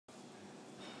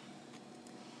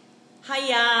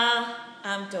Hiya,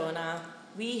 I'm Donna.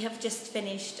 We have just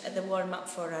finished the warm-up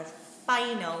for our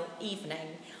final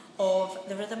evening of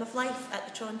The Rhythm of Life at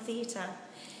the Tron Theatre.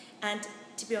 And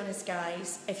to be honest,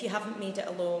 guys, if you haven't made it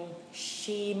along,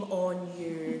 shame on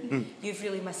you. You've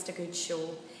really missed a good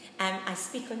show. I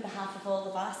speak on behalf of all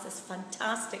of us, this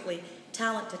fantastically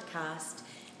talented cast,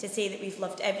 to say that we've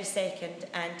loved every second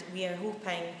and we are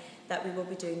hoping that we will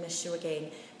be doing this show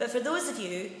again. But for those of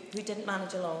you who didn't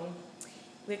manage along,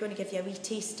 we're going to give you a wee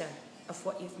taster of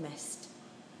what you've missed.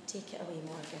 Take it away,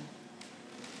 Morgan.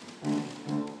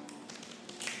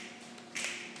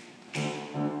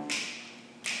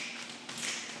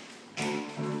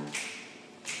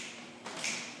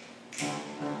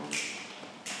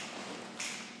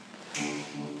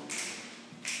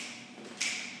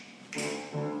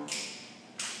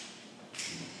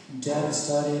 Daddy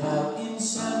started out in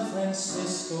San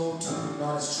Francisco, tuned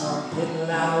on his trumpet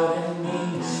loud and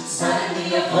mean.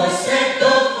 Suddenly a voice said, "Go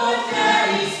for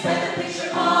Daddy, spread the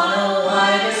picture on a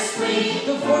wider screen."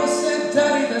 The voice said,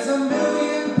 "Daddy, there's a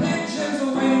million pigeons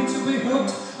waiting to be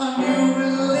hooked on new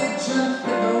religion. If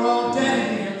they're all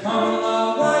dead, here come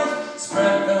our wife.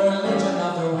 Spread the religion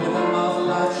of the rhythm of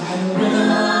life." And the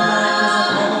rhythm of life is a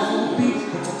powerful beat,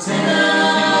 with a tingle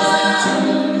in your fingers and a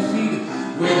tingle in your feet.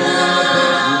 Rhythm of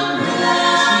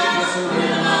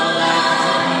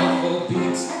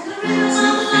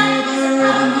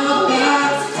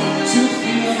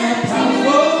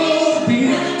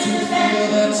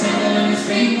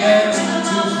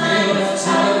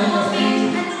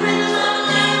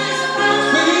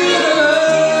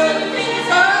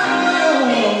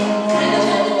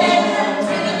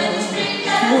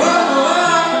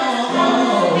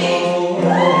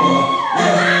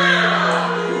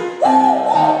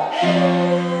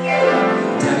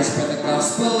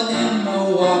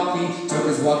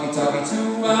walkie-talkie to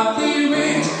Rocky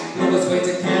Ridge. It was way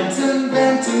to Canton,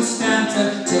 then to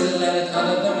Stanton, till it landed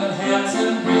under the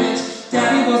Manhattan Bridge.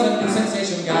 Daddy was a new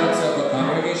sensation, got himself a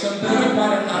congregation, building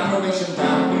quite an operation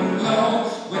down below.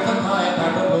 With a pipe,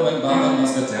 piper blowing, by the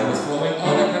muscatel was flowing,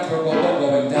 all the cats were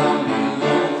going down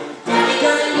below. Daddy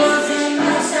was a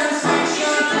new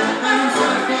sensation, got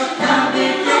himself a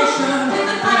congregation, with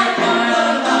a pipe,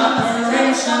 an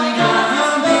operation down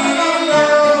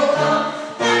below.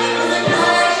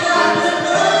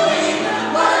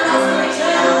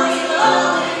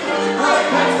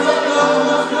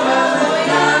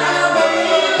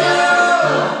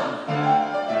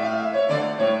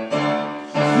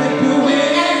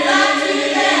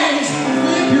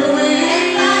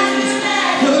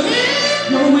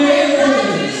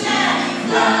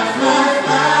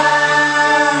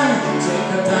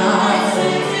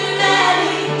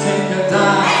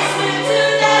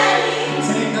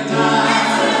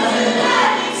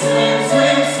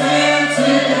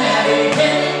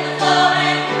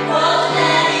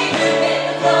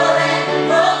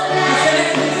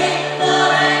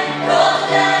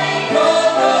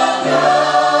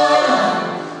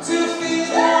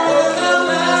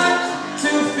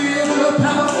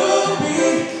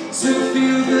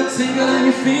 Tingle in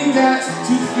your fingers,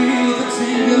 to feel the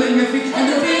tingle in your feet, and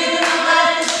the rhythm of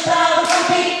life is a powerful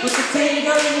beat. With the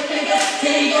tingle in your fingers,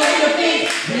 tingle in your feet,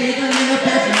 rhythm in the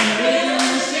bedroom, rhythm in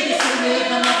the street. The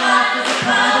rhythm of life is a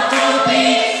powerful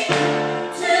beat.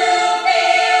 To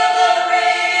feel the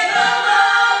rhythm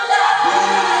of life,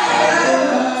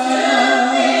 to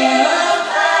feel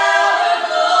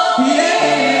powerful beat.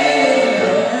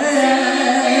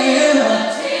 The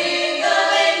tingle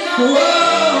in your feet.